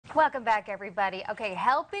Welcome back, everybody. Okay,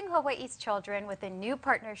 helping Hawaii's children with a new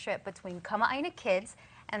partnership between Kama'aina Kids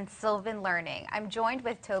and Sylvan Learning. I'm joined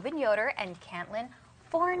with Tobin Yoder and Cantlin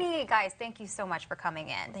Forney. Guys, thank you so much for coming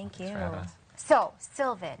in. Thank you. So,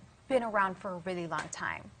 Sylvan, been around for a really long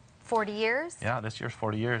time. 40 years? Yeah, this year's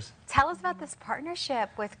 40 years. Tell us about this partnership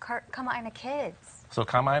with Kama'aina Kids. So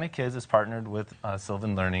Kama'aina Kids is partnered with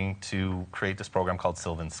Sylvan Learning to create this program called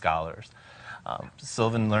Sylvan Scholars.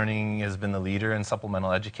 Sylvan Learning has been the leader in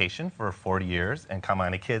supplemental education for 40 years, and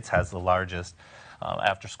Kama'aina Kids has the largest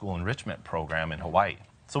after-school enrichment program in Hawaii.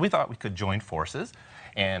 So we thought we could join forces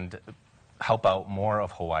and help out more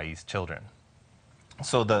of Hawaii's children.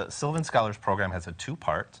 So the Sylvan Scholars program has two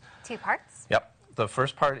parts. Two parts? Yep. The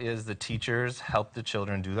first part is the teachers help the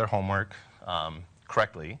children do their homework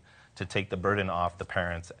correctly to take the burden off the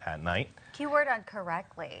parents at night. Keyword on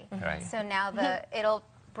correctly. Right. So now it'll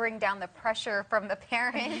bring down the pressure from the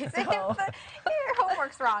parents. If your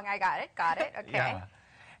homework's wrong, I got it, okay. Yeah.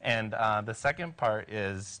 And the second part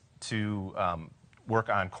is to work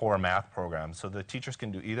on core math programs. So the teachers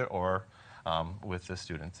can do either or with the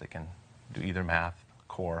students. They can do either math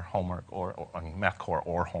core homework or math core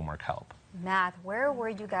or homework help. Math, where were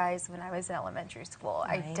you guys when I was in elementary school?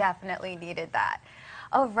 Right. I definitely needed that.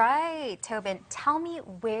 All right, Tobin, tell me,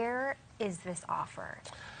 where is this offered?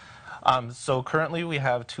 So currently we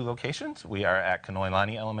have two locations. We are at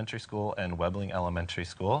Kanoilani Elementary School and Webbling Elementary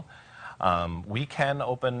School. We can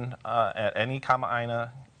open at any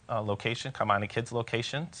Kama'aina location, Kama'aina Kids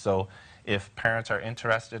location. So if parents are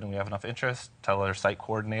interested and we have enough interest, tell our site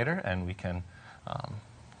coordinator and we can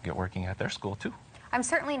get working at their school too. I'm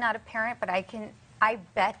certainly not a parent, but I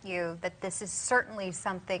bet you that this is certainly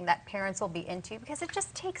something that parents will be into because it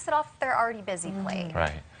just takes it off their already busy plate.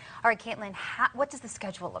 Right. All right, Caitlin, what does the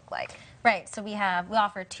schedule look like? Right, so we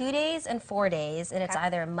offer 2 days and 4 days, and it's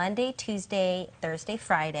either Monday, Tuesday, Thursday,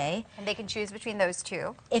 Friday. And they can choose between those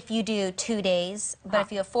two. If you do 2 days, but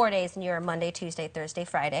if you have 4 days, then you're Monday, Tuesday, Thursday,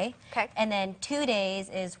 Friday. Okay. And then 2 days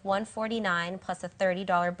is $149 plus a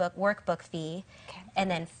 $30 workbook fee. Okay.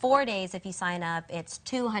 And then 4 days, if you sign up, it's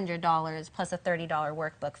 $200 plus a $30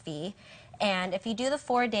 workbook fee. And if you do the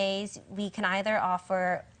 4 days, we can either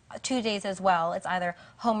offer 2 days as well. It's either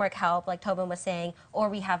homework help, like Tobin was saying, or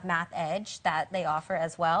we have Math Edge that they offer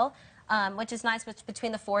as well, which is nice.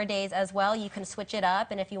 Between the 4 days as well, you can switch it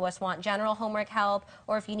up. And if you just want general homework help,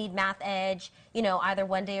 or if you need Math Edge, you know, either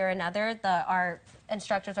one day or another, our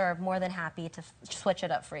instructors are more than happy to switch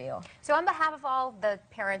it up for you. So on behalf of all the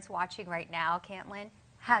parents watching right now, Cantlin,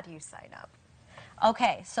 how do you sign up?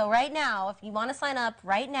 Okay, so right now, if you want to sign up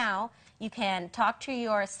right now, you can talk to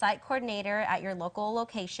your site coordinator at your local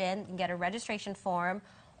location and get a registration form,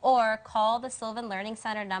 or call the Sylvan Learning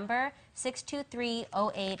Center number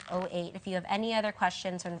 623-0808 if you have any other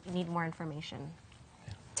questions or need more information.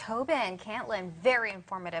 Tobin, Cantlin, very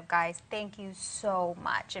informative, guys. Thank you so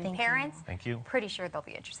much. And parents, Thank you. Pretty sure they'll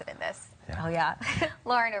be interested in this. Yeah. Oh, yeah.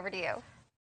 Lauren, over to you.